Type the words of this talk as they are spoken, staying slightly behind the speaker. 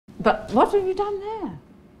But what have you done there?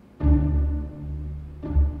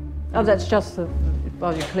 Oh, that's just the,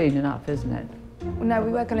 well, you're cleaning up, isn't it? Well, no,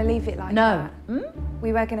 we weren't going to leave it like that. No.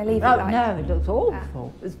 We were going to leave it like that. No, it looks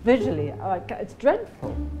awful. It's visually, it's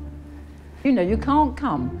dreadful. You know, you can't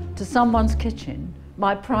come to someone's kitchen,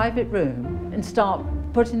 my private room, and start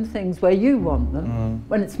putting things where you want them.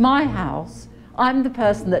 When it's my house, I'm the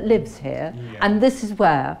person that lives here, and this is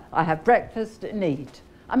where I have breakfast and eat.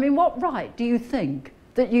 I mean, what right do you think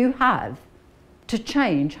that you have to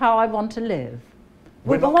change how I want to live?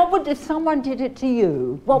 What would, if someone did it to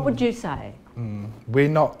you, what would you say? We're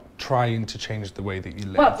not trying to change the way that you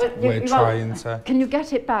live. Well, we're trying to... Can you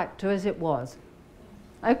get it back to as it was?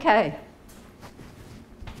 Okay.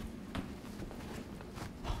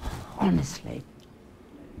 Honestly.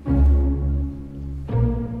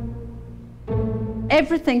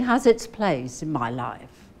 Everything has its place in my life.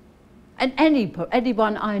 And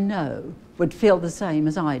anyone I know would feel the same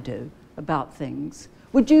as I do about things.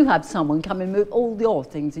 Would you have someone come and move all your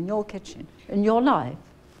things in your kitchen, in your life?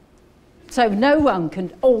 So no one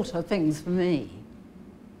can alter things for me.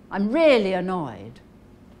 I'm really annoyed.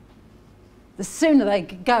 The sooner they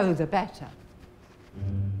go, the better.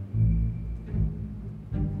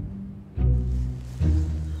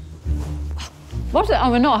 What?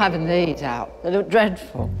 Oh, we're not having these out. They look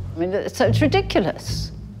dreadful. I mean, it's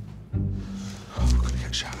ridiculous. Oh, we're gonna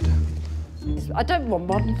get showered. I don't want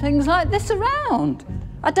modern things like this around.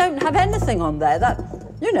 I don't have anything on there that,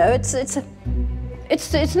 you know,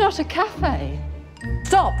 it's not a cafe.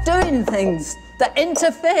 Stop doing things that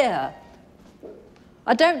interfere.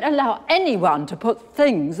 I don't allow anyone to put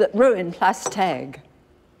things that ruin Plasteg.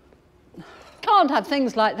 Can't have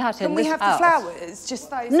things like that in this house. Can we have the flowers?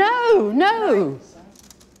 Just those? No, no.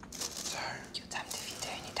 So, you're damned if you do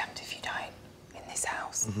and you're damned if you don't in this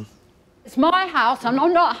house. It's my house and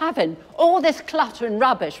I'm not having all this clutter and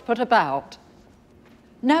rubbish put about.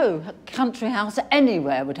 No country house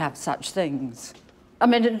anywhere would have such things. I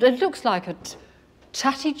mean, it looks like a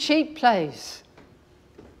tatty, cheap place.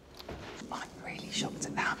 I'm really shocked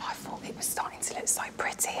at that. I thought it was starting to look so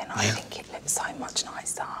pretty and I think it looks so much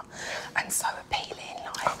nicer and so appealing.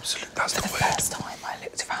 Like, absolutely, that's the word. For the first time I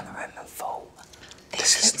looked around the room and thought,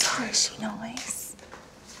 this looks nice. Really nice.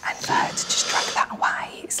 And for her to just drag that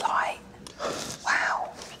away, it's like,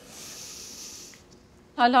 wow.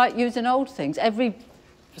 I like using old things. Every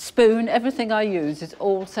spoon, everything I use is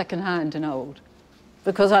all second-hand and old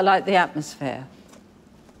because I like the atmosphere.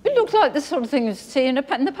 It looks like the sort of thing you see in the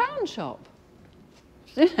pound shop.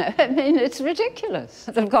 You know, I mean, it's ridiculous.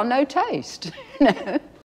 They've got no taste, you know.